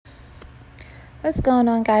What's going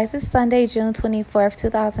on, guys? It's Sunday, June 24th,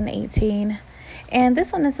 2018. And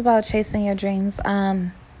this one is about chasing your dreams.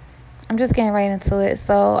 I'm just getting right into it.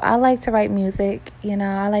 So I like to write music.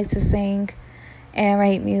 I like to sing and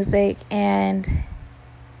write music. And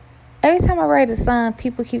every time I write a song,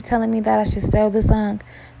 people keep telling me that I should sell the song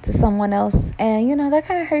to someone else. And, that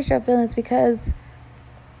kind of hurts your feelings because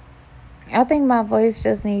I think my voice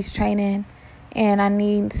just needs training. And I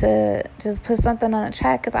need to just put something on the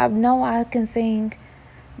track because I know I can sing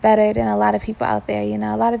better than a lot of people out there.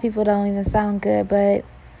 A lot of people don't even sound good, but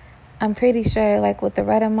I'm pretty sure, with the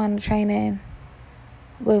right amount of training,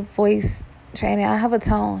 with voice training, I have a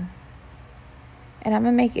tone. And I'm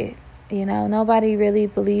going to make it. Nobody really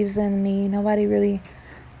believes in me. Nobody really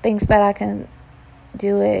thinks that I can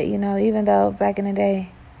do it, even though back in the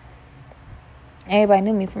day, everybody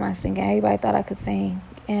knew me for my singing. Everybody thought I could sing.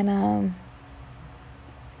 And,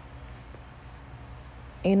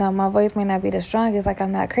 my voice may not be the strongest.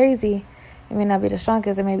 I'm not crazy. It may not be the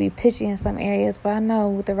strongest. It may be pitchy in some areas. But I know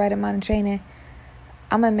with the right amount of training,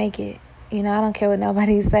 I'm going to make it. I don't care what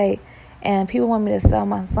nobody say. And people want me to sell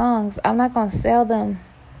my songs. I'm not going to sell them.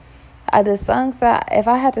 The songs that, if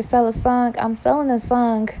I had to sell a song, I'm selling a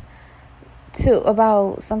song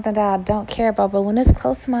about something that I don't care about. But when it's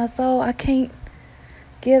close to my soul, I can't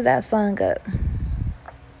give that song up.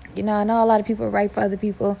 I know a lot of people write for other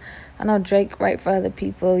people. I know Drake write for other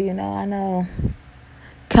people. I know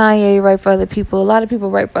Kanye write for other people. A lot of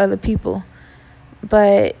people write for other people.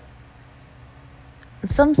 But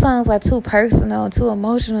some songs are too personal, too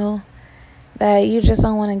emotional, that you just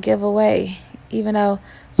don't want to give away, even though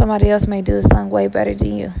somebody else may do the song way better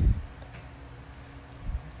than you.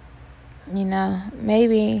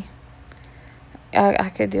 Maybe I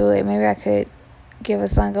could do it. Maybe I could give a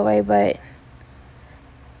song away, but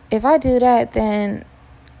if I do that, then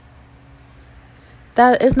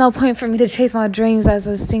that is no point for me to chase my dreams as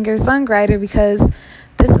a singer-songwriter, because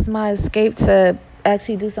this is my escape to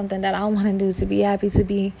actually do something that I want to do, to be happy, to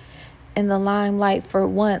be in the limelight for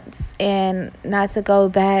once, and not to go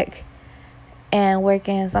back and work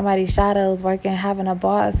in somebody's shadows, having a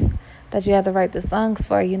boss that you have to write the songs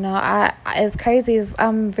for. As crazy as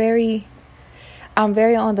I'm very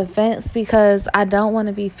on the fence, because I don't want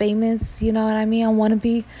to be famous, you know what I mean? I want to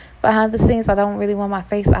be behind the scenes. I don't really want my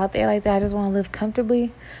face out there like that. I just want to live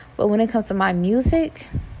comfortably. But when it comes to my music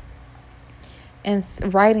and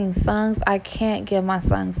writing songs, I can't give my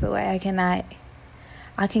songs away. I cannot.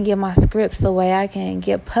 I can give my scripts away. I can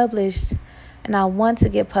get published, and I want to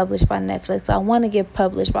get published by Netflix. I want to get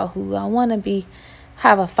published by Hulu. I want to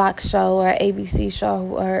have a Fox show or ABC show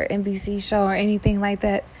or NBC show or anything like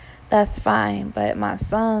that. That's fine, but my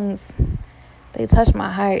songs, they touch my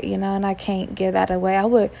heart, and I can't give that away.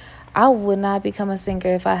 I would not become a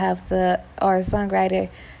singer if I have to, or a songwriter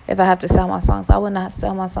if I have to sell my songs. I would not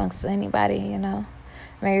sell my songs to anybody,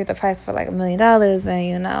 Maybe the price for $1 million,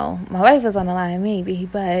 and my life is on the line, maybe,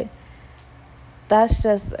 but that's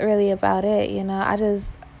just really about it.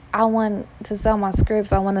 I want to sell my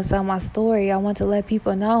scripts. I want to sell my story. I want to let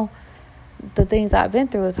people know the things I've been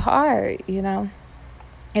through. It's hard,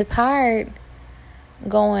 It's hard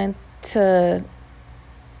going to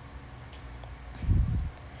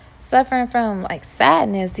suffering from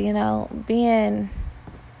sadness, feeling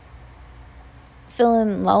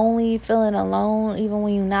lonely, feeling alone, even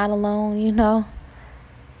when you're not alone,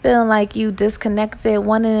 feeling like you disconnected,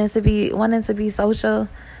 wanting to be social,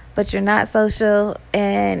 but you're not social,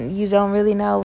 and you don't really know